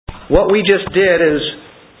what we just did is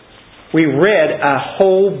we read a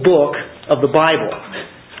whole book of the Bible.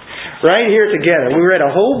 Right here together. We read a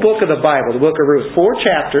whole book of the Bible, the book of Ruth. 4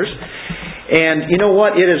 chapters. And you know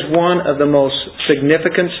what? It is one of the most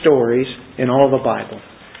significant stories in all the Bible.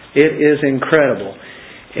 It is incredible.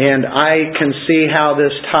 And I can see how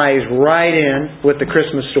this ties right in with the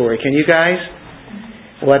Christmas story. Can you guys?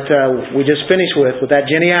 What we just finished with that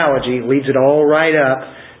genealogy, leads it all right up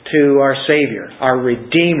to our Savior, our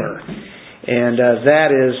Redeemer. And that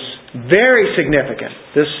is very significant.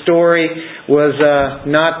 This story was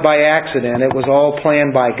not by accident. It was all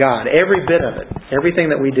planned by God. Every bit of it.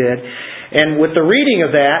 Everything that we did. And with the reading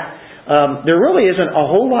of that, there really isn't a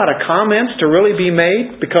whole lot of comments to really be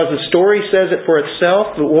made because the story says it for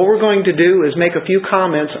itself. But what we're going to do is make a few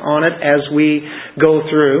comments on it as we go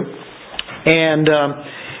through. And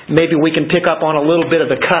maybe we can pick up on a little bit of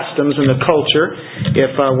the customs and the culture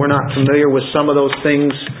if we're not familiar with some of those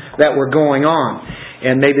things that were going on.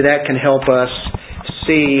 And maybe that can help us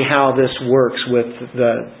see how this works with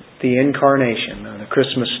the incarnation, the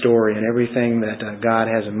Christmas story, and everything that God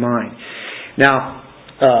has in mind. Now,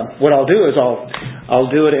 what I'll do is I'll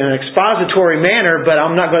do it in an expository manner, but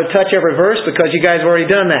I'm not going to touch every verse because you guys have already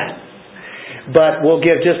done that. But we'll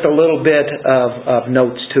give just a little bit of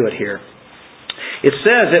notes to it here. It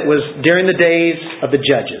says it was during the days of the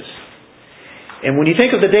judges. And when you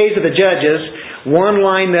think of the days of the judges, one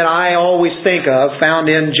line that I always think of, found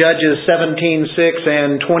in Judges 17:6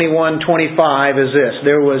 and 21:25, is this: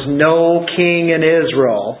 there was no king in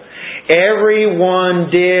Israel.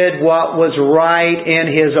 Everyone did what was right in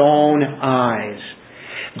his own eyes.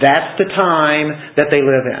 That's the time that they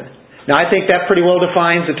live in. Now, I think that pretty well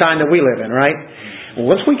defines the time that we live in, right?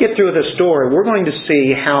 Once we get through this story, we're going to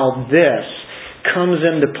see how this comes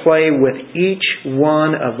into play with each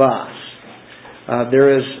one of us.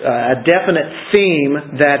 There is a definite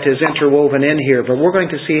theme that is interwoven in here, but we're going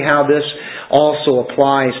to see how this also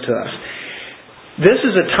applies to us. This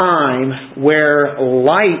is a time where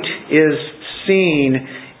light is seen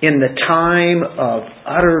in the time of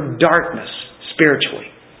utter darkness spiritually.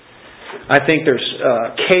 I think there's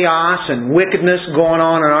chaos and wickedness going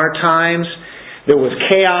on in our times. There was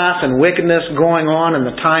chaos and wickedness going on in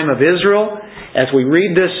the time of Israel. As we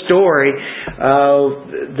read this story,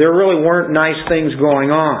 there really weren't nice things going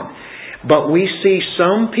on. But we see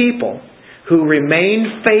some people who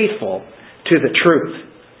remain faithful to the truth.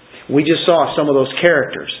 We just saw some of those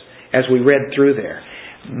characters as we read through there.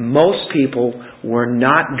 Most people were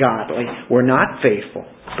not godly, were not faithful,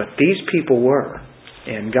 but these people were.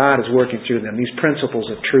 And God is working through them, these principles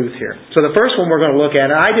of truth here. So the first one we're going to look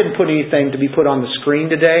at, and I didn't put anything to be put on the screen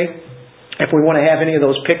today. If we want to have any of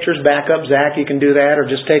those pictures back up, Zach, you can do that, or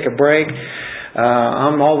just take a break.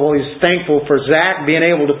 I'm always thankful for Zach being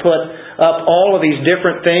able to put up all of these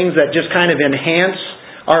different things that just kind of enhance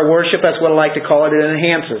our worship. That's what I like to call it. It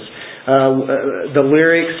enhances the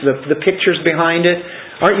lyrics, the pictures behind it.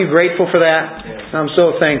 Aren't you grateful for that? Yes. I'm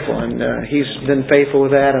so thankful, and he's been faithful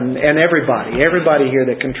with that, and everybody here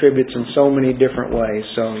that contributes in so many different ways.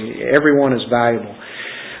 So everyone is valuable.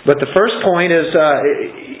 But the first point is,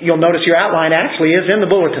 you'll notice your outline actually is in the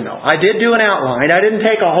bulletin note. I did do an outline. I didn't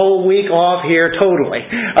take a whole week off here totally.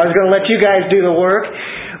 I was going to let you guys do the work,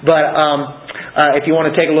 but if you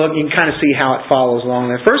want to take a look, you can kind of see how it follows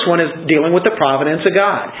along there. First one is dealing with the providence of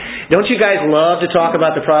God. Don't you guys love to talk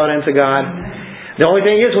about the providence of God? The only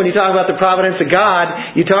thing is, when you talk about the providence of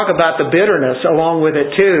God, you talk about the bitterness along with it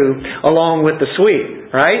too, along with the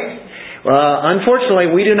sweet, right?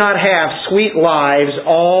 Unfortunately, we do not have sweet lives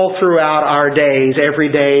all throughout our days,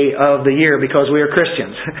 every day of the year, because we are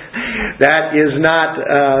Christians. That is not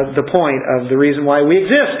the point of the reason why we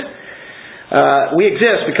exist. We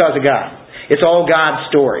exist because of God. It's all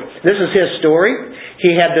God's story. This is His story.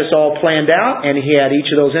 He had this all planned out, and He had each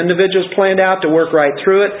of those individuals planned out to work right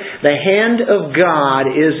through it. The hand of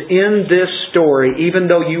God is in this story, even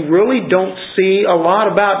though you really don't see a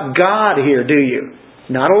lot about God here, do you?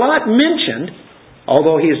 Not a lot mentioned,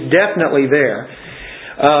 although He is definitely there.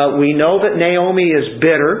 We know that Naomi is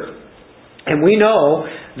bitter, and we know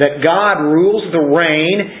that God rules the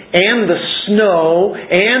rain and the snow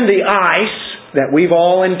and the ice that we've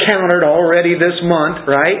all encountered already this month,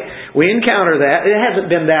 right? We encounter that. It hasn't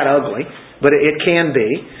been that ugly, but it can be.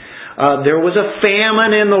 There was a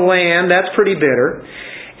famine in the land. That's pretty bitter.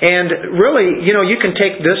 And really, you can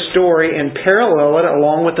take this story and parallel it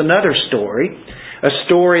along with another story. A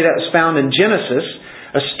story that was found in Genesis.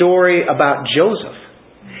 A story about Joseph.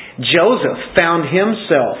 Joseph found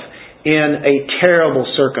himself in a terrible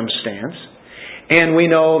circumstance. And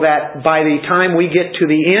we know that by the time we get to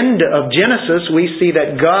the end of Genesis, we see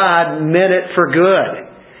that God meant it for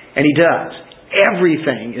good. And He does.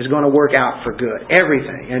 Everything is going to work out for good.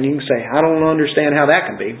 Everything. And you can say, I don't understand how that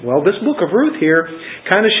can be. Well, this book of Ruth here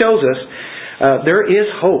kind of shows us there is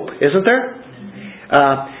hope, isn't there?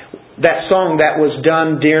 That song that was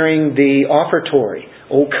done during the offertory,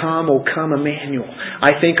 O come, Emmanuel.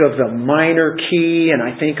 I think of the minor key, and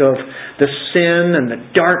I think of the sin and the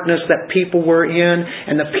darkness that people were in,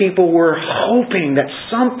 and the people were hoping that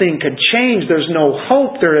something could change. There's no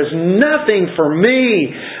hope. There is nothing for me.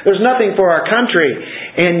 There's nothing for our country.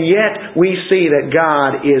 And yet we see that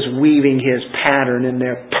God is weaving His pattern in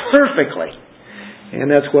there perfectly. And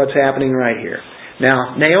that's what's happening right here.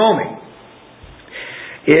 Now, Naomi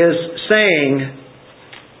is saying,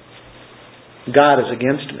 God is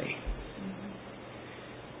against me.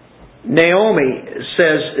 Naomi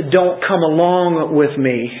says, don't come along with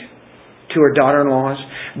me to her daughter-in-laws.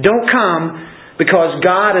 Don't come because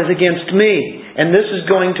God is against me. And this is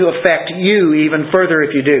going to affect you even further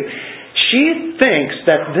if you do. She thinks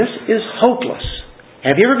that this is hopeless.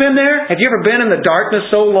 Have you ever been there? Have you ever been in the darkness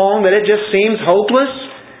so long that it just seems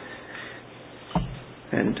hopeless?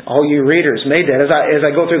 And all you readers made that. As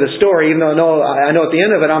I go through the story, even though I know at the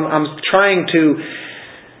end of it, I'm trying to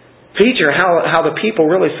feature how the people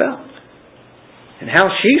really felt. And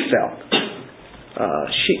how she felt.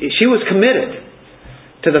 She was committed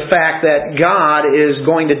to the fact that God is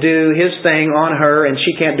going to do His thing on her and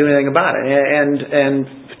she can't do anything about it. And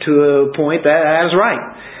to a point that is right.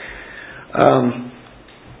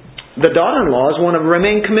 The daughter-in-laws want to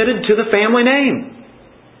remain committed to the family name.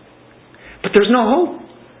 But there's no hope.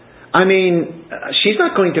 I mean, she's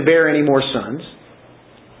not going to bear any more sons.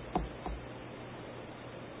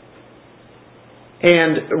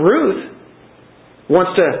 And Ruth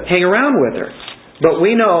wants to hang around with her. But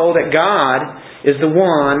we know that God is the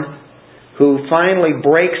one who finally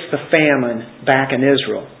breaks the famine back in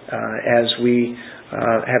Israel, as we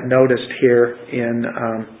have noticed here in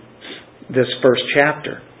this first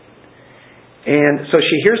chapter. And so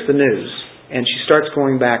she hears the news, and she starts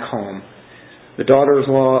going back home. The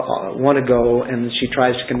daughters-in-law want to go, and she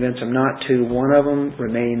tries to convince them not to. One of them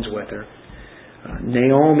remains with her.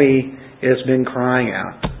 Naomi has been crying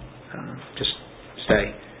out, just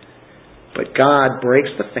stay. But God breaks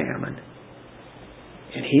the famine,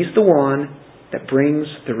 and He's the one that brings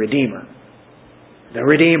the Redeemer. The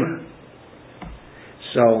Redeemer.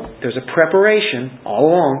 So there's a preparation all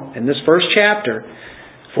along in this first chapter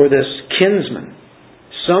for this kinsman.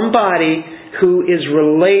 Somebody who is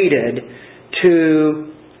related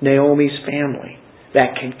to Naomi's family,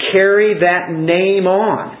 that can carry that name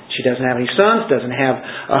on. She doesn't have any sons, doesn't have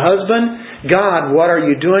a husband. God, what are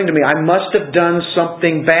you doing to me? I must have done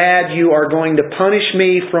something bad. You are going to punish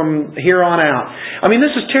me from here on out. I mean,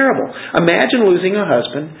 this is terrible. Imagine losing a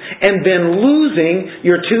husband and then losing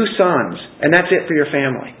your two sons, and that's it for your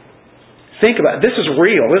family. Think about it. This is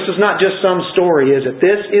real. This is not just some story, is it?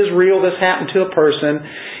 This is real. This happened to a person,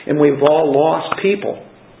 and we've all lost people.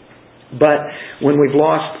 But when we've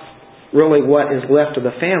lost really what is left of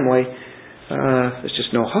the family, there's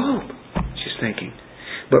just no hope, she's thinking.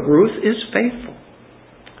 But Ruth is faithful.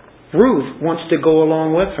 Ruth wants to go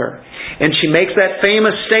along with her. And she makes that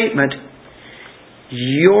famous statement,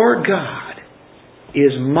 your God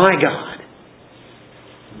is my God.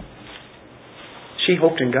 She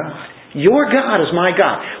hoped in God. Your God is my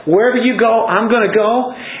God. Wherever you go, I'm going to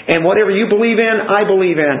go. And whatever you believe in, I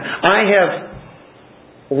believe in. I have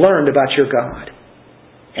learned about your God.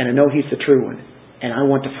 And I know He's the true one. And I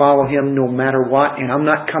want to follow Him no matter what. And I'm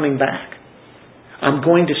not coming back. I'm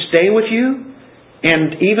going to stay with you.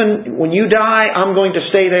 And even when you die, I'm going to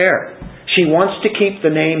stay there. She wants to keep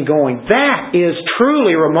the name going. That is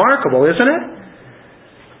truly remarkable, isn't it?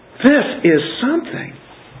 This is something.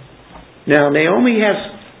 Now, Naomi has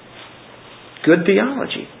good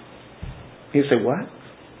theology. You say, what?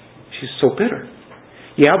 She's so bitter.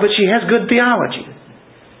 Yeah, but she has good theology.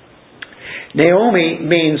 Naomi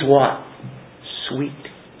means what? Sweet.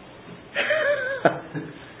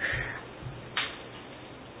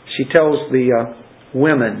 She tells the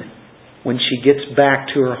women when she gets back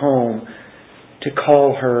to her home to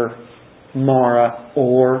call her Mara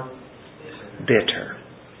or bitter.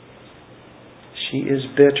 She is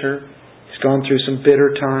bitter. She's gone through some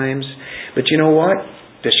bitter times. But you know what?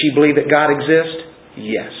 Does she believe that God exists?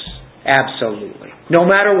 Yes. Absolutely. No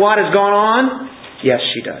matter what has gone on? Yes,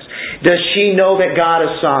 she does. Does she know that God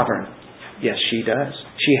is sovereign? Yes, she does.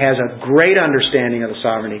 She has a great understanding of the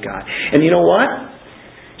sovereignty of God. And you know what?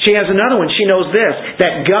 She has another one. She knows this,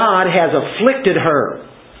 that God has afflicted her.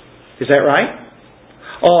 Is that right?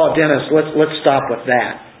 Oh, Dennis, let's stop with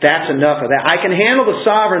that. That's enough of that. I can handle the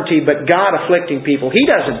sovereignty, but God afflicting people, He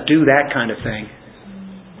doesn't do that kind of thing.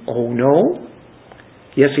 Oh no.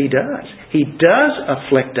 Yes, He does. He does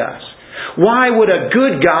afflict us. Why would a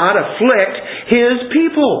good God afflict His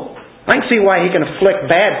people? I can see why He can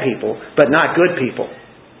afflict bad people, but not good people.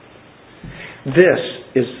 This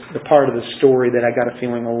is the part of the story that I got a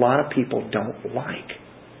feeling a lot of people don't like.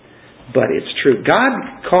 But it's true.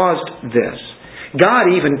 God caused this.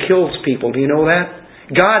 God even kills people. Do you know that?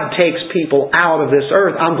 God takes people out of this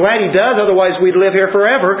earth. I'm glad He does, otherwise we'd live here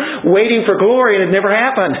forever waiting for glory and it never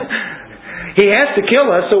happened. He has to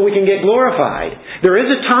kill us so we can get glorified. There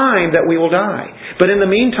is a time that we will die. But in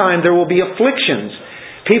the meantime, there will be afflictions.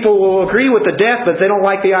 People will agree with the death, but they don't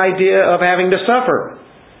like the idea of having to suffer.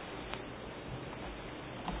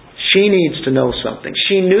 She needs to know something.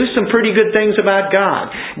 She knew some pretty good things about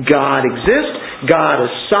God. God exists. God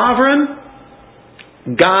is sovereign.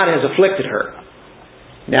 God has afflicted her.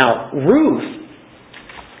 Now, Ruth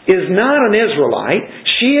is not an Israelite.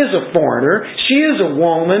 She is a foreigner. She is a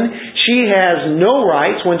woman. She has no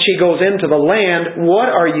rights when she goes into the land. What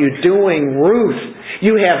are you doing, Ruth?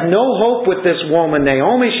 You have no hope with this woman,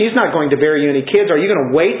 Naomi. She's not going to bear you any kids. Are you going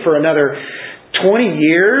to wait for another 20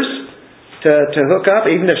 years to hook up?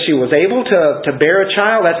 Even if she was able to bear a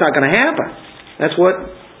child, that's not going to happen. That's what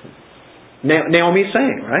Naomi's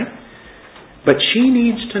saying, right? But she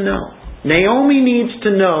needs to know. Naomi needs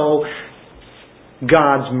to know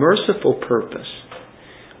God's merciful purpose.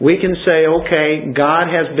 We can say, okay, God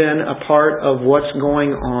has been a part of what's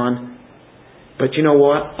going on, but you know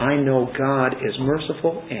what? I know God is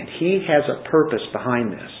merciful and He has a purpose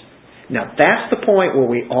behind this. Now that's the point where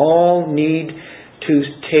we all need to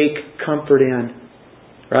take comfort in,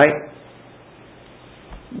 right?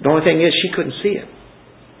 The only thing is she couldn't see it.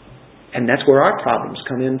 And that's where our problems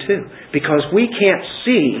come in too. Because we can't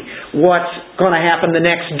see what's going to happen the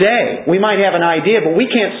next day. We might have an idea, but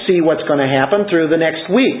we can't see what's going to happen through the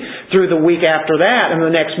next week, through the week after that, and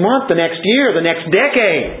the next month, the next year, the next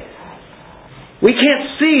decade. We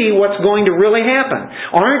can't see what's going to really happen.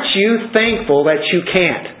 Aren't you thankful that you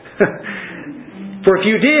can't? For if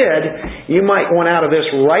you did, you might want out of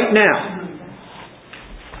this right now.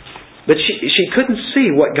 But she couldn't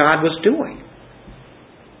see what God was doing.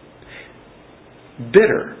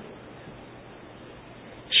 Bitter.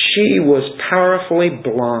 She was powerfully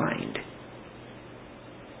blind.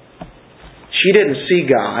 She didn't see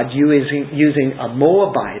God using a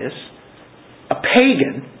Moabitess, a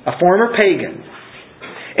pagan, a former pagan.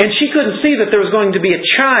 And she couldn't see that there was going to be a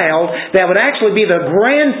child that would actually be the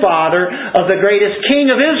grandfather of the greatest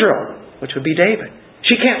king of Israel, which would be David.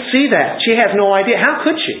 She can't see that. She has no idea. How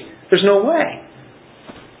could she? There's no way.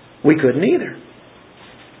 We couldn't either.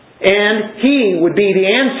 And He would be the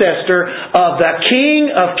ancestor of the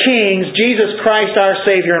King of Kings, Jesus Christ, our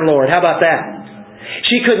Savior and Lord. How about that?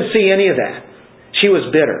 She couldn't see any of that. She was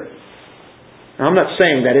bitter. Now, I'm not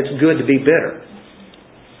saying that it's good to be bitter.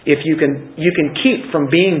 If you can keep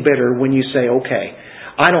from being bitter when you say, okay,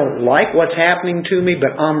 I don't like what's happening to me,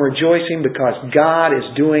 but I'm rejoicing because God is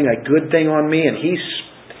doing a good thing on me and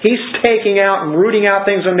He's taking out and rooting out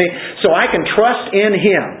things on me so I can trust in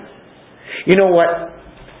Him. You know what?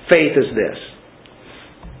 Faith is this.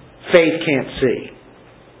 Faith can't see.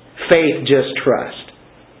 Faith just trusts,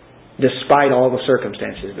 despite all the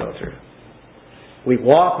circumstances you go through. We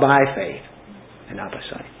walk by faith and not by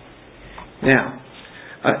sight. Now,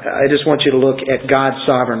 I just want you to look at God's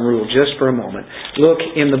sovereign rule just for a moment. Look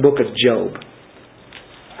in the book of Job.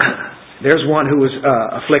 There's one who was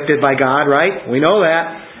afflicted by God, right? We know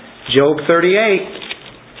that. Job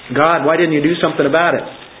 38. God, why didn't you do something about it?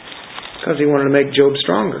 Because He wanted to make Job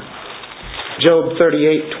stronger. Job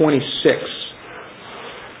 38:26.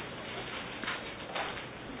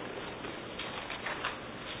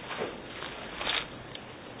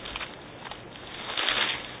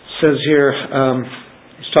 Says here,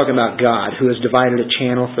 it's talking about God, who has divided a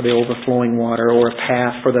channel for the overflowing water, or a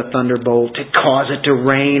path for the thunderbolt, to cause it to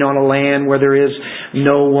rain on a land where there is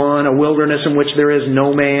no one, a wilderness in which there is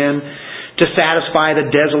no man, to satisfy the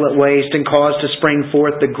desolate waste and cause to spring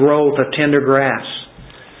forth the growth of tender grass.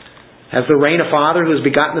 Has the rain a father who has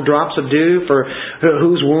begotten the drops of dew, for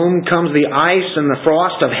whose womb comes the ice and the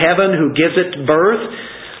frost of heaven, who gives it birth?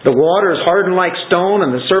 The water is hardened like stone, and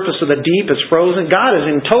the surface of the deep is frozen. God is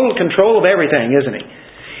in total control of everything, isn't He?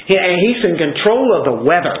 He's in control of the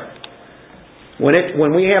weather.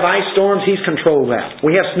 When we have ice storms, He's control of that.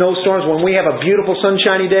 We have snowstorms. When we have a beautiful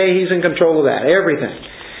sunshiny day, He's in control of that. Everything.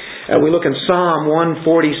 We look in Psalm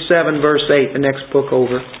 147, verse 8, the next book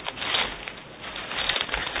over.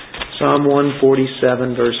 Psalm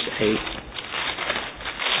 147, verse 8.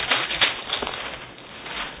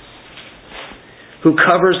 who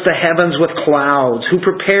covers the heavens with clouds, who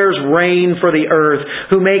prepares rain for the earth,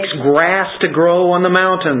 who makes grass to grow on the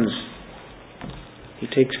mountains. He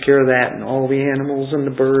takes care of that and all the animals and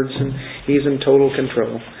the birds, and He's in total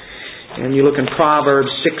control. And you look in Proverbs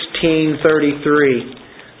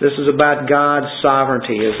 16:33. This is about God's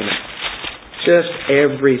sovereignty, isn't it? Just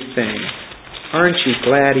everything. Aren't you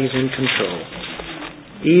glad He's in control?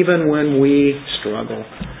 Even when we struggle.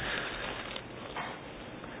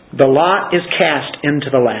 The lot is cast into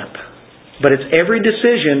the lap, but its every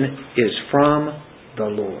decision is from the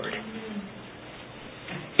Lord.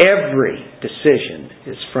 Every decision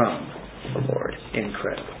is from the Lord.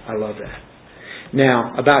 Incredible. I love that.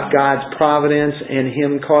 Now, about God's providence and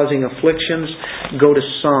Him causing afflictions, go to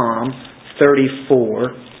Psalm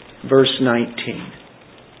 34, verse 19.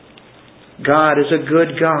 God is a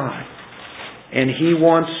good God, and He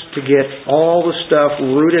wants to get all the stuff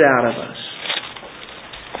rooted out of us.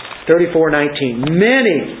 34:19.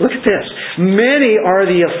 Many, look at this, many are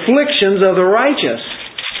the afflictions of the righteous,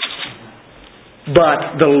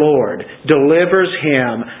 but the Lord delivers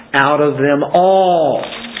him out of them all.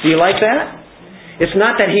 Do you like that? It's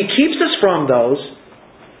not that He keeps us from those.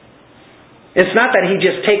 It's not that He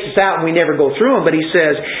just takes us out and we never go through them, but He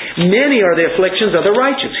says, many are the afflictions of the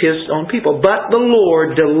righteous, His own people, but the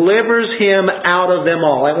Lord delivers him out of them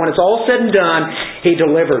all. And when it's all said and done, He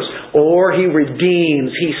delivers, or He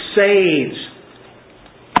redeems, He saves.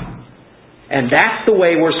 And that's the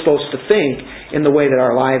way we're supposed to think in the way that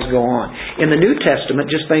our lives go on. In the New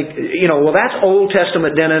Testament, just think, well, that's Old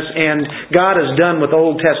Testament, Dennis, and God is done with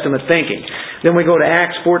Old Testament thinking. Then we go to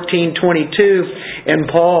Acts 14:22,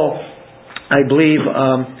 and Paul, I believe,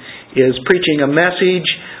 is preaching a message.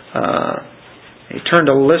 He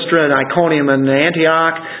turned to Lystra and Iconium and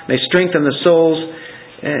Antioch. They strengthened the souls.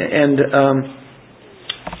 And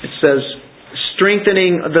it says,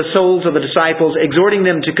 strengthening the souls of the disciples, exhorting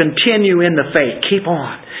them to continue in the faith. Keep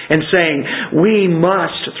on. And saying, we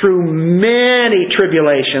must, through many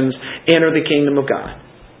tribulations, enter the kingdom of God.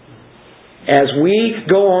 As we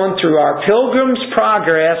go on through our pilgrim's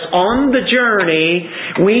progress on the journey,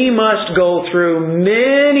 we must go through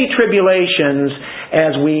many tribulations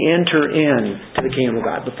as we enter in to the kingdom of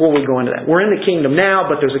God. Before we go into that, we're in the kingdom now,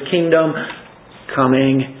 but there's a kingdom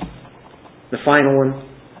coming. The final one.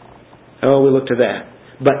 Oh, we look to that.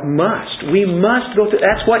 But we must go through.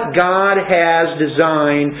 That's what God has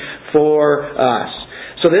designed for us.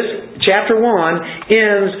 So this chapter 1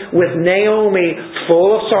 ends with Naomi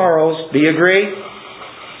full of sorrows. Do you agree?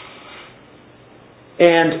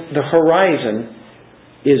 And the horizon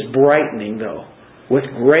is brightening, though, with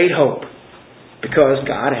great hope, because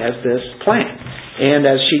God has this plan. And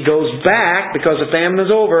as she goes back, because the famine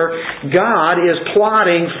is over, God is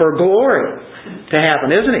plotting for glory to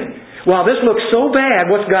happen, isn't He? Well, this looks so bad.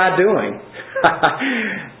 What's God doing?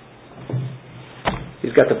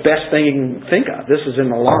 He's got the best thing you can think of. This is in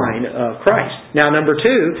the line of Christ. Now, number 2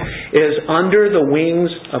 is under the wings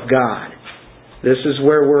of God. This is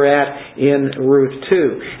where we're at in Ruth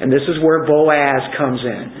 2. And this is where Boaz comes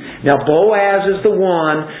in. Now, Boaz is the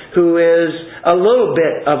one who is a little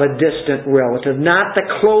bit of a distant relative, not the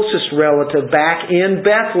closest relative, back in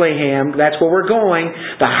Bethlehem. That's where we're going.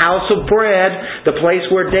 The house of bread, the place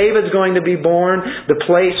where David's going to be born, the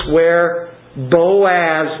place where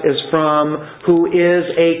Boaz is from, who is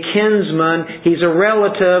a kinsman. He's a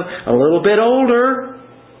relative, a little bit older,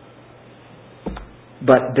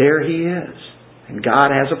 but there he is. And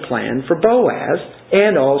God has a plan for Boaz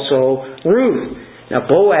and also Ruth. Now,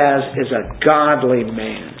 Boaz is a godly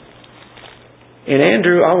man. And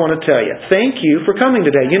Andrew, I want to tell you, thank you for coming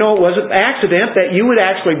today. It was an accident that you would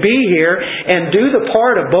actually be here and do the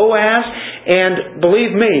part of Boaz. And believe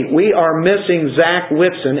me, we are missing Zach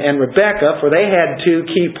Whitson and Rebecca, for they had 2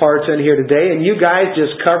 key parts in here today. And you guys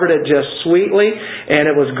just covered it just sweetly. And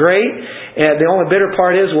it was great. And the only bitter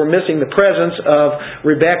part is we're missing the presence of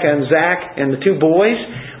Rebecca and Zach and the 2 boys.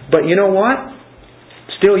 But you know what?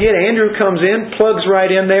 Still yet, Andrew comes in, plugs right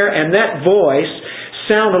in there, and that voice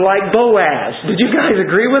sounded like Boaz. Did you guys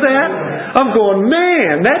agree with that? I'm going,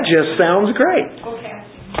 man, that just sounds great. Okay.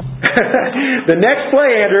 The next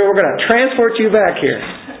play, Andrew, we're going to transport you back here.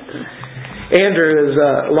 Andrew is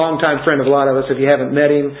a longtime friend of a lot of us. If you haven't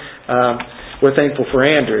met him, we're thankful for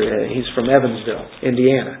Andrew. He's from Evansville,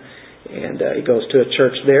 Indiana. And he goes to a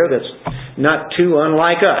church there that's not too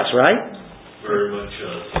unlike us, right? Very much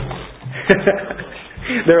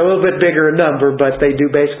They're a little bit bigger in number, but they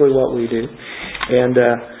do basically what we do. And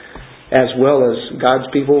as well as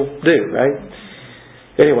God's people do, right?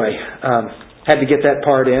 Anyway, had to get that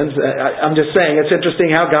part in. I'm just saying, it's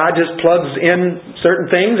interesting how God just plugs in certain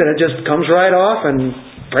things and it just comes right off, and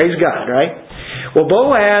praise God, right? Well,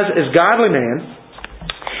 Boaz is a godly man,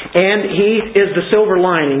 and he is the silver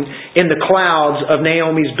lining in the clouds of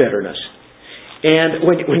Naomi's bitterness. And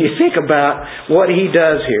when you think about what he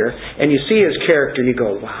does here, and you see his character, you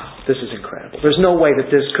go, wow, this is incredible. There's no way that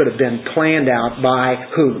this could have been planned out by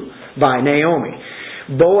who? By Naomi.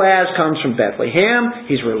 Boaz comes from Bethlehem.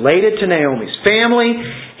 He's related to Naomi's family.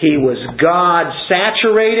 He was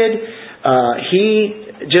God-saturated. He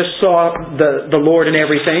just saw the Lord in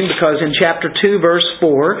everything, because in chapter 2, verse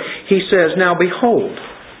 4, he says, now behold.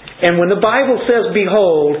 And when the Bible says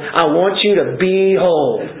behold, I want you to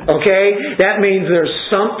behold. Okay? That means there's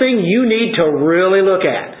something you need to really look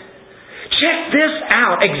at. Check this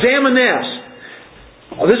out. Examine this.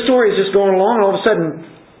 Well, this story is just going along, and all of a sudden,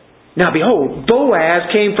 now behold,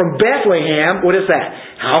 Boaz came from Bethlehem. What is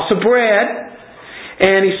that? House of bread.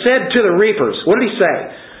 And he said to the reapers, what did he say?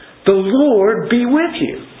 The Lord be with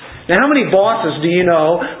you. Now, how many bosses do you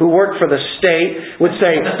know who work for the state would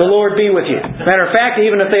say, the Lord be with you? Matter of fact,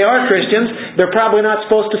 even if they are Christians, they're probably not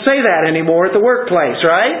supposed to say that anymore at the workplace,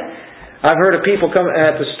 right? I've heard of people come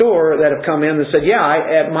at the store that have come in and said, yeah,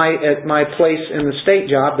 at my place in the state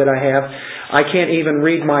job that I have, I can't even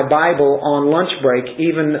read my Bible on lunch break,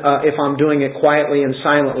 even if I'm doing it quietly and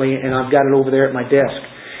silently, and I've got it over there at my desk.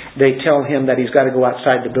 They tell him that he's got to go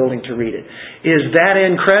outside the building to read it. Is that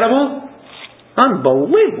incredible?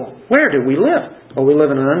 Unbelievable. Where do we live? Well, we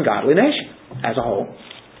live in an ungodly nation as a whole.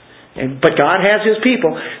 But God has His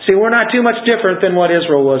people. See, we're not too much different than what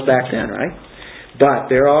Israel was back then, right? But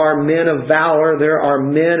there are men of valor. There are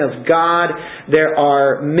men of God. There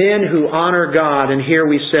are men who honor God. And here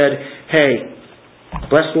we said, hey,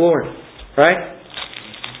 bless the Lord. Right?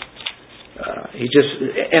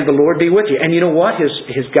 And the Lord be with you. And you know what?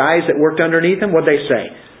 His guys that worked underneath him, what did they say?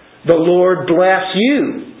 The Lord bless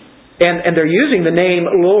you. And they're using the name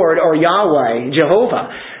Lord or Yahweh, Jehovah.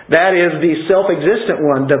 That is the self-existent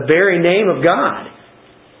one, the very name of God.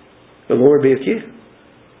 The Lord be with you.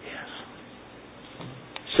 Yes.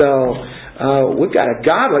 So, we've got a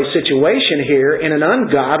godly situation here in an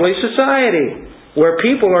ungodly society, where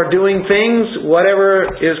people are doing things,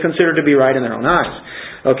 whatever is considered to be right in their own eyes.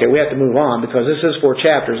 Okay, we have to move on because this is 4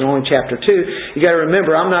 chapters, only chapter 2. You got to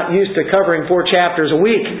remember, I'm not used to covering 4 chapters a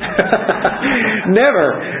week.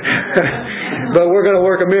 Never. But we're going to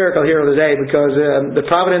work a miracle here today because the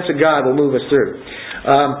providence of God will move us through.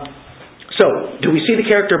 So, do we see the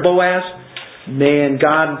character of Boaz? Man,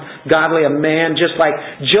 godly, a man just like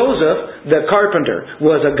Joseph, the carpenter,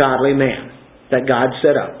 was a godly man that God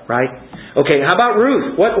set up, right? Okay, how about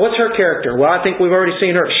Ruth? What's her character? Well, I think we've already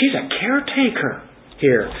seen her. She's a caretaker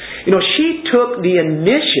here. You know, she took the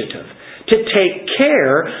initiative to take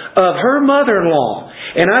care of her mother-in-law.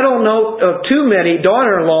 And I don't know of too many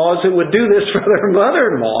daughter-in-laws who would do this for their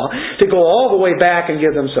mother-in-law, to go all the way back and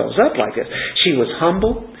give themselves up like this. She was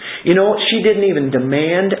humble. You know, she didn't even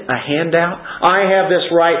demand a handout. I have this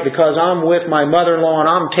right because I'm with my mother-in-law and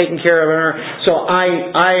I'm taking care of her. So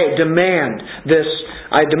I demand this.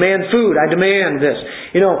 I demand food. I demand this.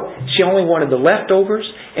 You know, she only wanted the leftovers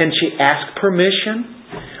and she asked permission.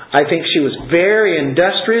 I think she was very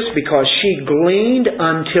industrious because she gleaned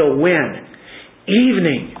until when?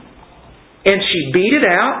 Evening. And she beat it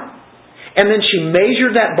out. And then she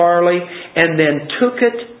measured that barley and then took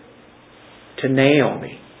it to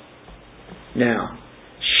Naomi. Now,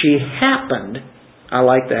 she happened, I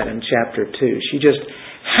like that in chapter 2, she just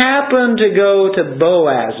happened to go to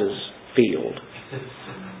Boaz's field.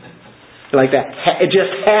 Like that. It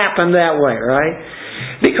just happened that way,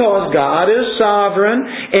 right? Because God is sovereign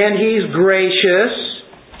and He's gracious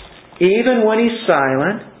even when He's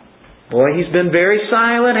silent. Boy, He's been very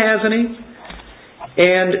silent, hasn't He?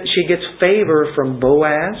 And she gets favor from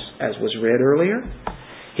Boaz, as was read earlier.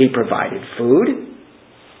 He provided food.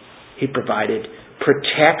 He provided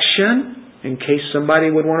protection in case somebody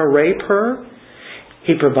would want to rape her.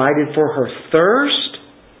 He provided for her thirst.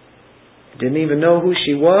 Didn't even know who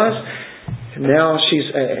she was. And now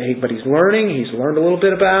but he's learning. He's learned a little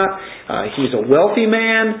bit about. He's a wealthy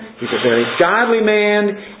man. He's a very godly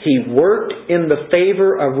man. He worked in the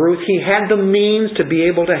favor of Ruth. He had the means to be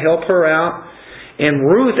able to help her out. And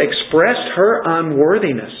Ruth expressed her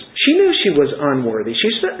unworthiness. She knew she was unworthy.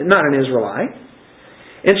 She's not an Israelite.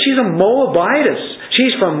 And she's a Moabitess.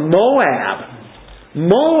 She's from Moab.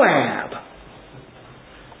 Moab.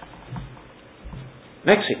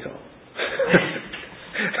 Mexico.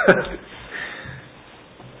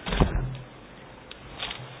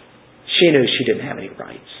 She knew she didn't have any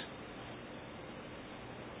rights.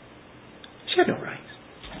 She had no rights.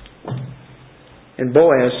 And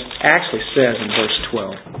Boaz actually says in verse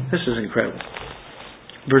 12, this is incredible.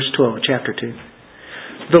 Verse 12 of chapter 2.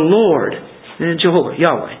 The Lord and Jehovah,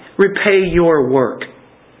 Yahweh, repay your work,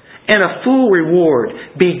 and a full reward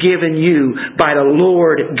be given you by the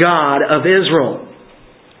Lord God of Israel.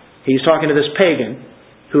 He's talking to this pagan,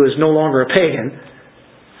 who is no longer a pagan,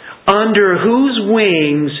 under whose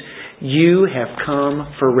wings you have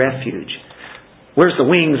come for refuge. Where's the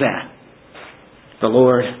wings at? The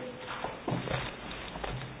Lord.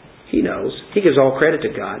 He knows. He gives all credit to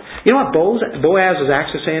God. You know what Boaz is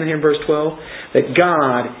actually saying here in verse 12? That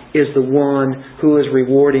God is the one who is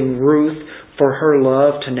rewarding Ruth for her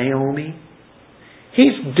love to Naomi.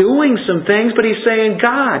 He's doing some things, but he's saying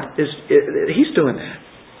God He's doing that.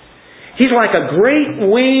 He's like a great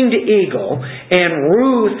winged eagle, and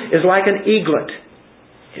Ruth is like an eaglet.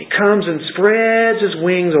 He comes and spreads his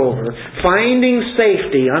wings over, finding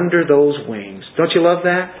safety under those wings. Don't you love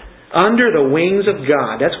that? Under the wings of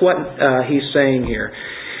God. That's what he's saying here.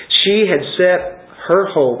 She had set her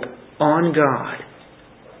hope on God.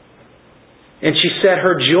 And she set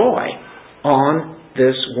her joy on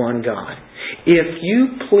this one God. If you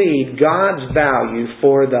plead God's value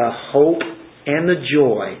for the hope and the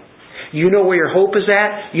joy, you know where your hope is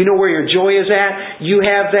at. You know where your joy is at. You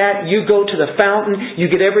have that. You go to the fountain. You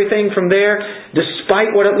get everything from there,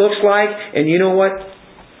 despite what it looks like. And you know what?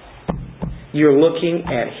 You're looking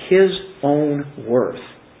at His own worth.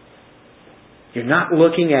 You're not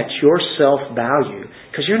looking at your self-value,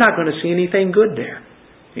 because you're not going to see anything good there.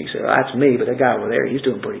 You say, well, that's me, but that guy over there, he's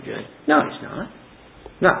doing pretty good. No, he's not.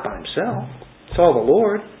 Not by himself. It's all the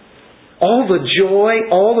Lord. All the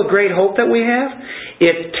joy, all the great hope that we have,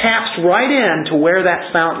 it taps right into where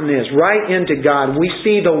that fountain is, right into God. We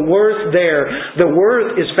see the worth there. The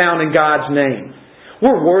worth is found in God's name.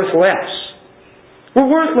 We're worthless. We're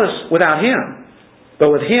worthless without Him.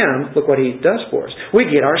 But with Him, look what He does for us. We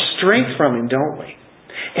get our strength from Him, don't we?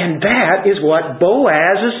 And that is what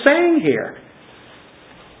Boaz is saying here.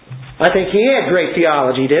 I think he had great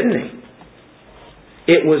theology, didn't he?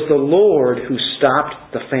 It was the Lord who stopped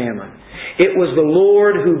the famine. It was the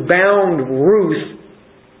Lord who bound Ruth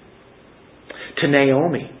to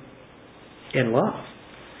Naomi in love.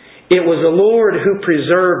 It was the Lord who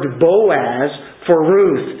preserved Boaz for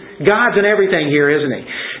Ruth. God's in everything here, isn't He?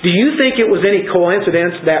 Do you think it was any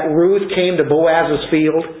coincidence that Ruth came to Boaz's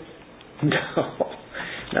field? No,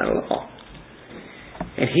 not at all.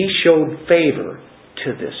 And He showed favor to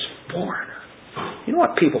this foreigner. You know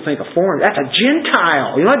what people think of foreigners? That's a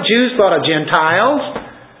Gentile. You know what Jews thought of Gentiles?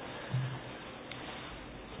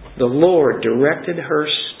 The Lord directed her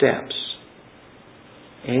steps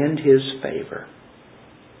and His favor.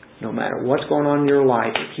 No matter what's going on in your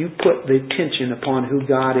life, if you put the attention upon who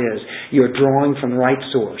God is, you're drawing from the right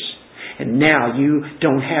source. And now you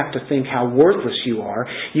don't have to think how worthless you are.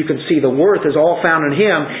 You can see the worth is all found in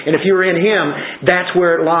Him. And if you're in Him, that's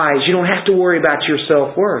where it lies. You don't have to worry about your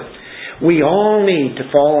self-worth. We all need to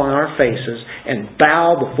fall on our faces and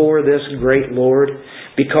bow before this great Lord.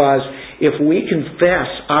 Because if we confess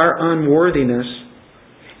our unworthiness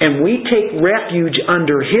and we take refuge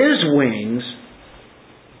under His wings,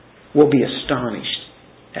 we'll be astonished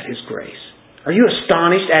at His grace. Are you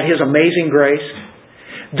astonished at His amazing grace?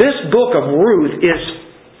 This book of Ruth is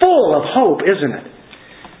full of hope, isn't it?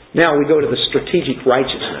 Now we go to the strategic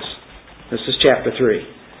righteousness. This is chapter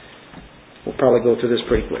 3. We'll probably go through this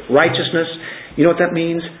pretty quick. Righteousness, you know what that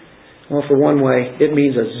means? Well, for one way, it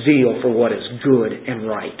means a zeal for what is good and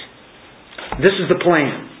right. This is the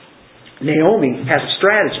plan. Naomi has a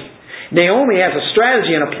strategy. Naomi has a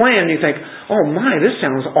strategy and a plan, and you think, oh my, this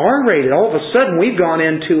sounds R-rated. All of a sudden we've gone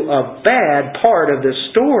into a bad part of this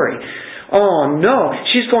story. Oh no,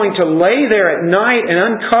 she's going to lay there at night and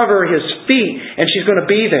uncover his feet, and she's going to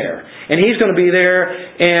be there. And he's going to be there,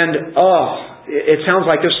 and it sounds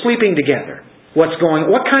like they're sleeping together. What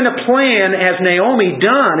kind of plan has Naomi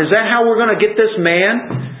done? Is that how we're going to get this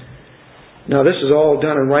man? No, this is all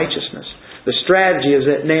done in righteousness. The strategy is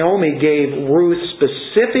that Naomi gave Ruth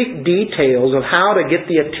specific details of how to get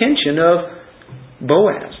the attention of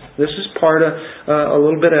Boaz. This is part of a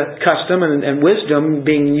little bit of custom and wisdom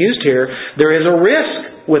being used here. There is a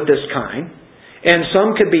risk with this kind, and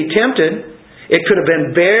some could be tempted. It could have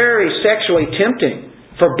been very sexually tempting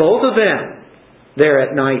for both of them there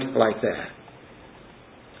at night like that,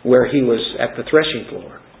 where he was at the threshing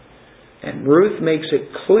floor. And Ruth makes it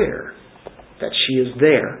clear that she is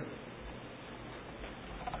there.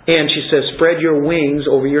 And she says, spread your wings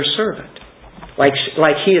over your servant. Like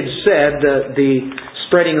he had said, the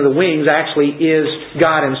spreading of the wings actually is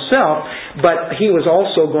God Himself, but He was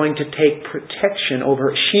also going to take protection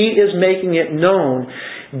over her. She is making it known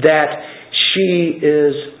that she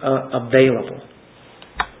is available.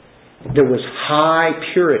 There was high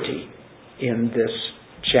purity in this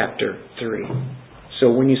chapter 3.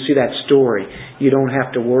 So when you see that story, you don't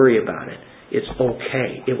have to worry about it. It's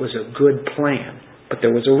okay. It was a good plan. But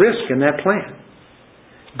there was a risk in that plan.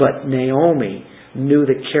 But Naomi knew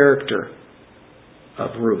the character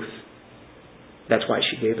of Ruth. That's why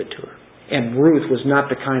she gave it to her. And Ruth was not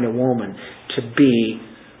the kind of woman to be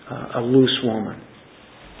a loose woman.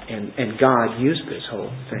 And God used this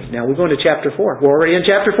whole thing. Now we're going to chapter 4. We're already in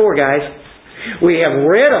chapter 4, guys. We have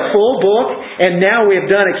read a full book, and now we have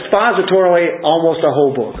done expositorily almost a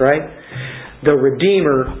whole book, right? The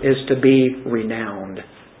Redeemer is to be renowned.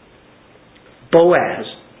 Boaz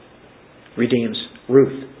redeems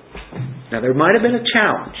Ruth. Now there might have been a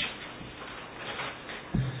challenge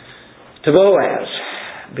to Boaz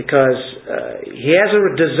because he has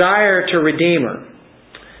a desire to redeem her.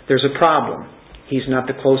 There's a problem. He's not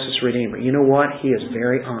the closest redeemer. You know what? He is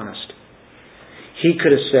very honest. He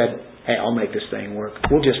could have said, hey, I'll make this thing work.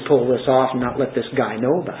 We'll just pull this off and not let this guy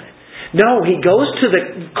know about it. No, he goes to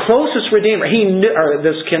the closest redeemer. Or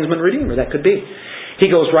this kinsman redeemer, that could be. He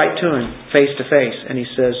goes right to him, face to face, and he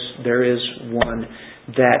says, there is one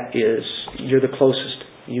that is, you're the closest.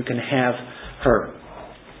 You can have her.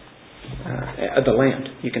 The land.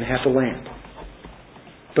 You can have the land.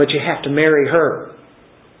 But you have to marry her.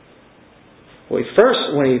 Well,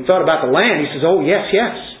 first, when he thought about the land, he says, oh, yes,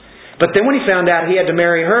 yes. But then when he found out he had to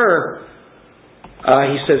marry her,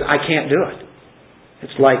 he says, I can't do it.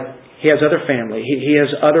 It's like he has other family. He has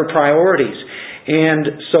other priorities.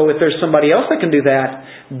 And so if there's somebody else that can do that,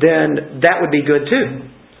 then that would be good too.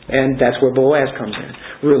 And that's where Boaz comes in.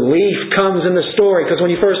 Relief comes in the story. Because when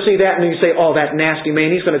you first see that and you say, oh, that nasty man,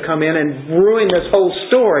 he's going to come in and ruin this whole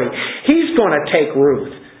story. He's going to take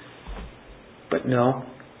Ruth. But no,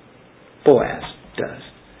 Boaz does.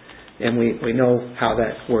 And we know how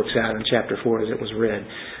that works out in chapter 4 as it was read.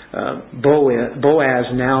 Boaz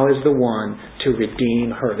now is the one to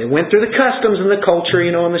redeem her. They went through the customs and the culture,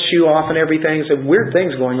 and the shoe off and everything. Some weird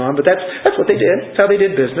things going on, but that's what they did. That's how they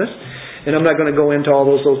did business. And I'm not going to go into all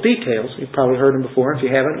those details. You've probably heard them before. If you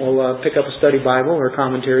haven't, we'll pick up a study Bible or a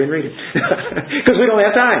commentary and read it. Because we don't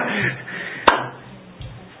have time.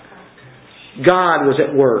 God was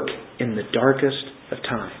at work in the darkest of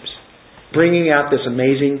times, bringing out this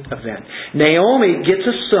amazing event. Naomi gets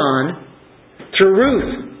a son through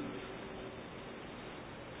Ruth.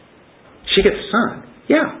 She gets a son.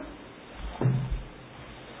 Yeah.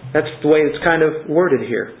 That's the way it's kind of worded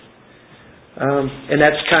here. And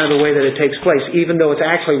that's kind of the way that it takes place. Even though it's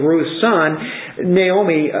actually Ruth's son,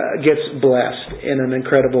 Naomi gets blessed in an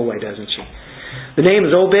incredible way, doesn't she? The name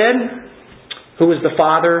is Obed, who was the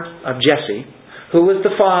father of Jesse, who was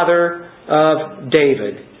the father of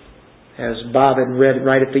David. As Bob had read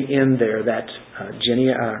right at the end there, that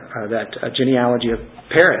genealogy of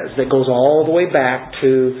Perez that goes all the way back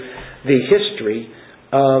to the history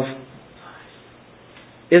of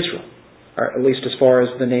Israel, or at least as far as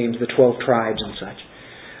the names, the 12 tribes and such.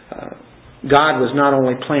 God was not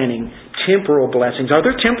only planning temporal blessings. Are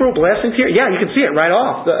there temporal blessings here? Yeah, you can see it right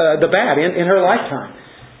off the bat in her lifetime.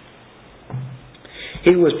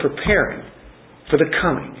 He was preparing for the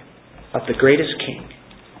coming of the greatest king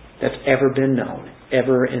that's ever been known,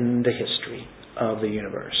 ever in the history of the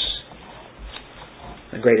universe.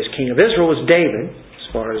 The greatest king of Israel was David, as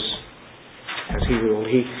far as he ruled.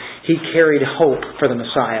 He carried hope for the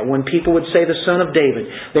Messiah. When people would say the Son of David,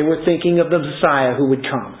 they were thinking of the Messiah who would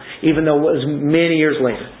come, even though it was many years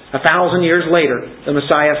later. 1,000 years later, the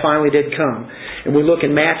Messiah finally did come. And we look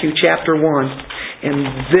in Matthew chapter 1,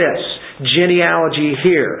 and this genealogy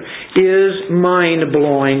here is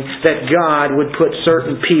mind-blowing that God would put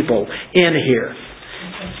certain people in here.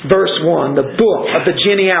 Verse 1, the book of the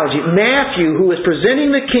genealogy. Matthew, who is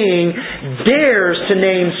presenting the king, dares to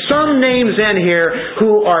name some names in here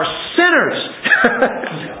who are sinners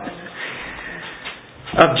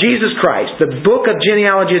of Jesus Christ. The book of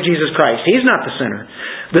genealogy of Jesus Christ. He's not the sinner.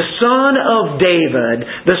 The son of David,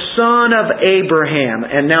 the son of Abraham.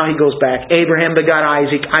 And now he goes back. Abraham begot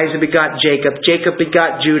Isaac. Isaac begot Jacob. Jacob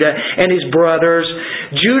begot Judah and his brothers.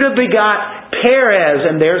 Judah begot Perez,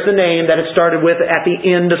 and there's the name that it started with at the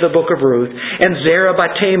end of the book of Ruth. And Zerah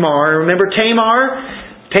by Tamar. Remember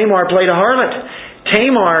Tamar? Tamar played a harlot.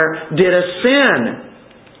 Tamar did a sin.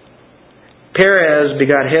 Perez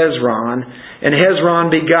begot Hezron. And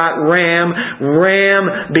Hezron begot Ram.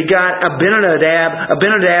 Ram begot Abinadab.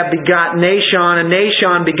 Abinadab begot Nahshon. And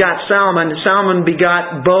Nahshon begot Salmon. Salmon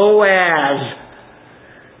begot Boaz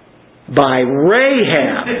by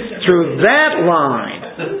Rahab. Through that line.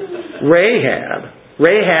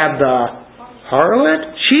 Rahab the harlot,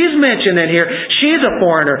 She's mentioned in here. She's a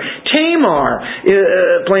foreigner. Tamar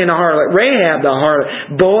playing the harlot. Rahab the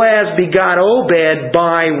harlot. Boaz begot Obed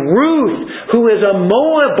by Ruth, who is a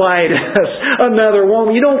Moabitess. Another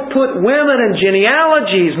woman. You don't put women in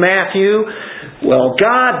genealogies, Matthew. Well,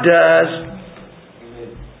 God does.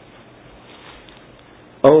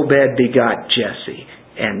 Obed begot Jesse.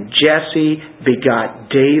 And Jesse begot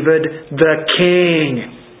David the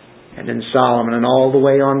king. And then Solomon, and all the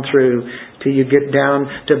way on through till you get down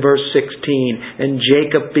to verse 16. And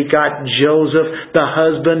Jacob begot Joseph, the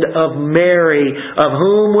husband of Mary, of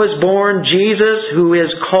whom was born Jesus, who is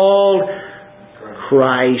called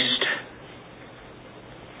Christ.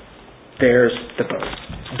 There's the boat.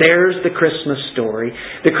 There's the Christmas story.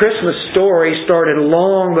 The Christmas story started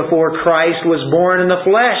long before Christ was born in the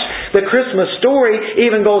flesh. The Christmas story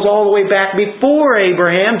even goes all the way back before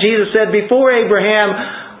Abraham. Jesus said, before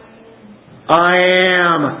Abraham, I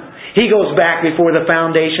am. He goes back before the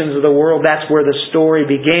foundations of the world. That's where the story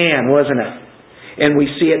began, wasn't it? And we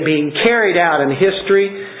see it being carried out in history.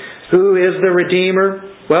 Who is the Redeemer?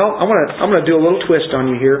 Well, I'm going to do a little twist on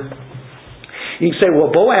you here. You can say, well,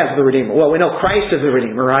 Boaz is the Redeemer. Well, we know Christ is the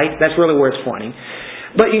Redeemer, right? That's really where it's pointing.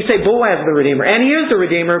 But you can say Boaz is the Redeemer. And he is the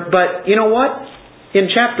Redeemer, but you know what? In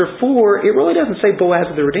chapter 4, it really doesn't say Boaz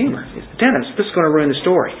is the Redeemer. Dennis, this is going to ruin the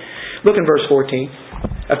story. Look in verse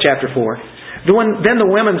 14 of chapter 4. Then the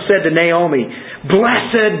women said to Naomi,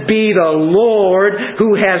 blessed be the Lord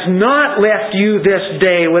who has not left you this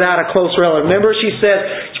day without a close relative. Remember, she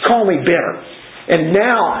said, call me bitter. And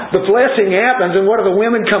now the blessing happens, and what are the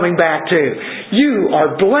women coming back to? You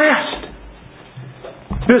are blessed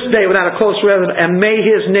this day without a close relative, and may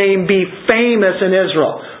His name be famous in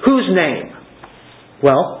Israel. Whose name?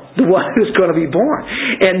 Well, the one who's going to be born.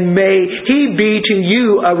 And may He be to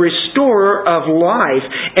you a restorer of life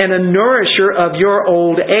and a nourisher of your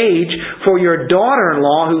old age. For your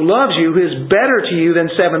daughter-in-law who loves you, who is better to you than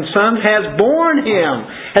 7 sons, has borne him,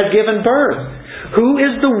 has given birth. Who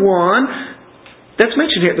is the one that's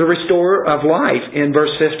mentioned here? The restorer of life in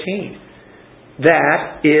verse 15.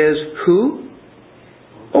 That is who?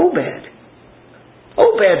 Obed.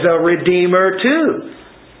 Obed's a redeemer too.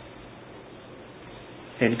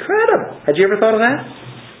 Incredible. Had you ever thought of that?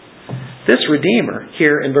 This Redeemer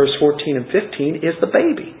here in verse 14 and 15 is the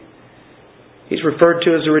baby. He's referred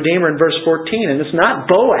to as a Redeemer in verse 14. And it's not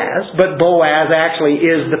Boaz, but Boaz actually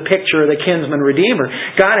is the picture of the kinsman Redeemer.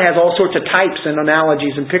 God has all sorts of types and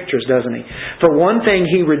analogies and pictures, doesn't He? For one thing,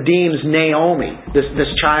 He redeems Naomi,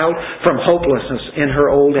 this child, from hopelessness in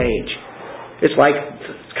her old age. It's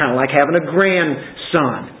kind of like having a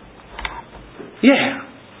grandson.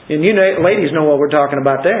 Yeah. And you know, ladies know what we're talking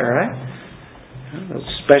about there, right? Those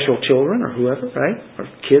special children or whoever, right? Or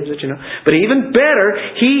kids that you know. But even better,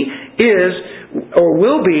 he is or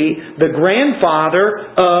will be the grandfather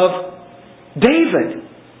of David.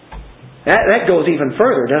 That goes even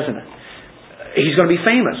further, doesn't it? He's going to be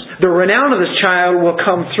famous. The renown of this child will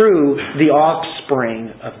come through the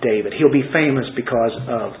offspring of David. He'll be famous because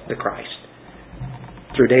of the Christ.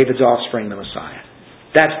 Through David's offspring, the Messiah.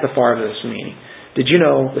 That's the farthest meaning. Did you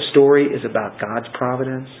know the story is about God's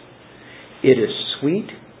providence? It is sweet,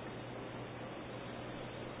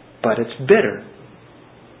 but it's bitter.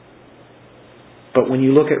 But when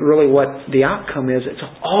you look at really what the outcome is, it's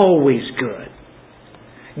always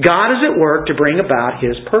good. God is at work to bring about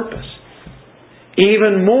His purpose.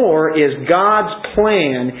 Even more is God's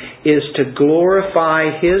plan is to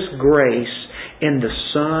glorify His grace in the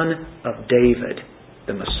Son of David,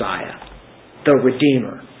 the Messiah, the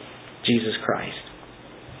Redeemer, Jesus Christ.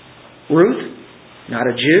 Ruth, not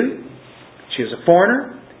a Jew. She was a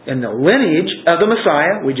foreigner in the lineage of the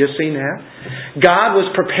Messiah. We just seen that. God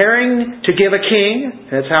was preparing to give a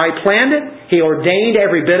king. That's how He planned it. He ordained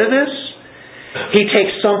every bit of this. He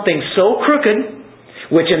takes something so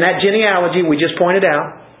crooked, which in that genealogy we just pointed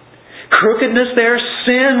out, crookedness there,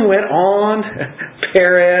 sin went on.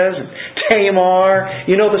 Perez and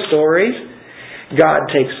Tamar, you know the stories.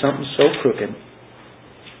 God takes something so crooked,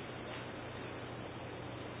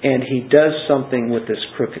 and He does something with this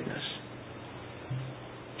crookedness.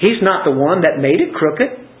 He's not the one that made it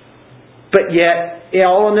crooked, but yet,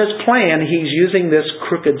 all in this plan, He's using this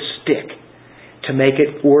crooked stick to make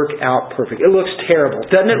it work out perfect. It looks terrible.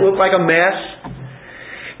 Doesn't it look like a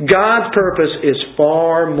mess? God's purpose is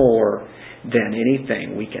far more than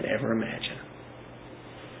anything we can ever imagine.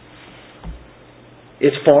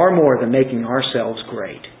 It's far more than making ourselves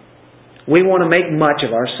great. We want to make much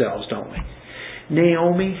of ourselves, don't we?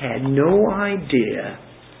 Naomi had no idea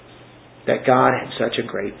that God had such a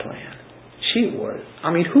great plan.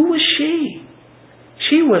 Who was she?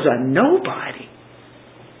 She was a nobody.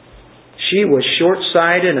 She was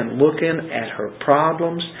short-sighted and looking at her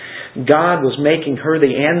problems. God was making her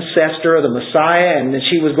the ancestor of the Messiah, and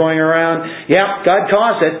she was going around, yeah, God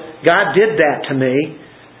caused it. God did that to me.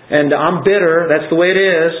 And I'm bitter. That's the way it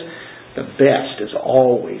is. The best is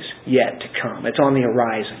always yet to come. It's on the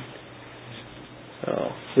horizon. So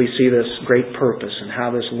we see this great purpose and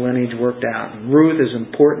how this lineage worked out. And Ruth is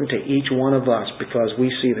important to each one of us because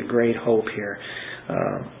we see the great hope here.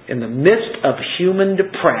 In the midst of human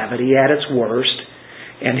depravity at its worst,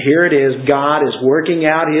 and here it is, God is working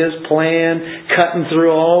out His plan, cutting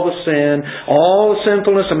through all the sin, all the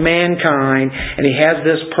sinfulness of mankind, and He has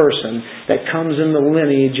this person that comes in the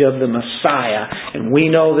lineage of the Messiah, and we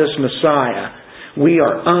know this Messiah. We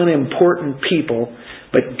are unimportant people,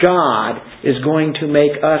 but God is going to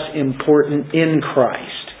make us important in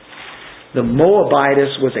Christ. The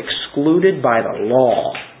Moabitess was excluded by the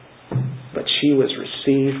law, but she was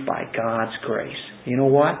received by God's grace. You know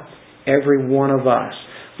what? Every one of us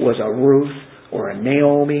was a Ruth or a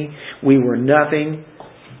Naomi. We were nothing.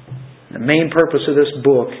 The main purpose of this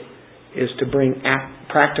book is to bring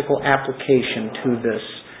practical application to this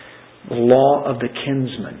law of the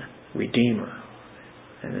kinsman, Redeemer.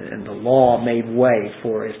 And the law made way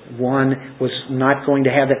for if one was not going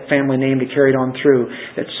to have that family name to carry it on through,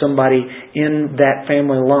 that somebody in that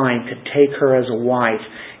family line could take her as a wife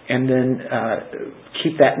and then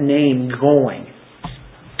keep that name going.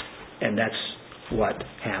 And that's what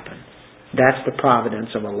happened. That's the providence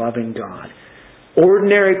of a loving God.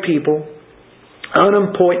 Ordinary people,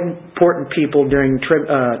 unimportant people during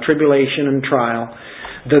tribulation and trial,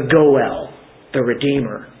 the Goel, the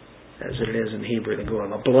Redeemer, as it is in Hebrew, the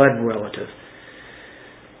Goel, a blood relative.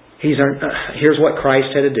 Here's what Christ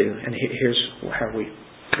had to do, and here's how we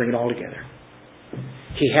bring it all together.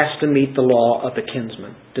 He has to meet the law of the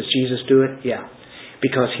kinsman. Does Jesus do it? Yeah.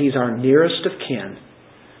 Because He's our nearest of kin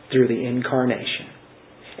through the incarnation.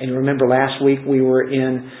 And you remember last week we were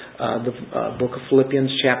in the book of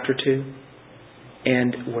Philippians chapter 2,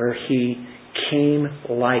 and where He came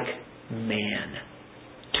like man,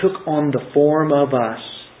 took on the form of us.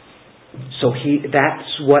 So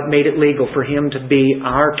that's what made it legal for Him to be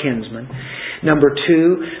our kinsman. Number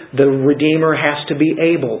 2, the Redeemer has to be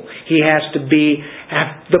able. He has to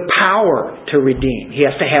have the power to redeem. He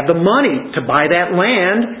has to have the money to buy that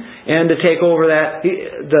land and to take over that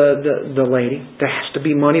the lady. There has to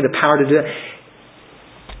be money, the power to do that.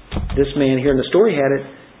 This man here in the story had it,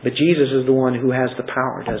 but Jesus is the one who has the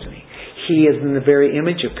power, doesn't He? He is in the very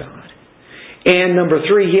image of God. And number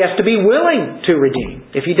 3, He has to be willing to redeem.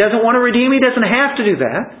 If He doesn't want to redeem, He doesn't have to do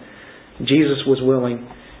that. Jesus was willing.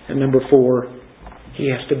 And number 4, He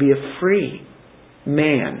has to be a free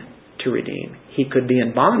man to redeem. He could be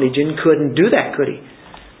in bondage and couldn't do that, could He?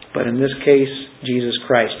 But in this case, Jesus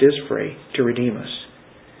Christ is free to redeem us.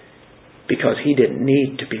 Because He didn't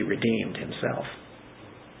need to be redeemed Himself.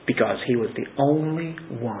 Because He was the only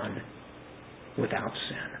one without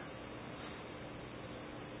sin.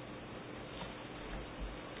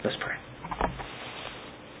 Let's pray.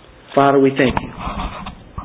 Father, we thank You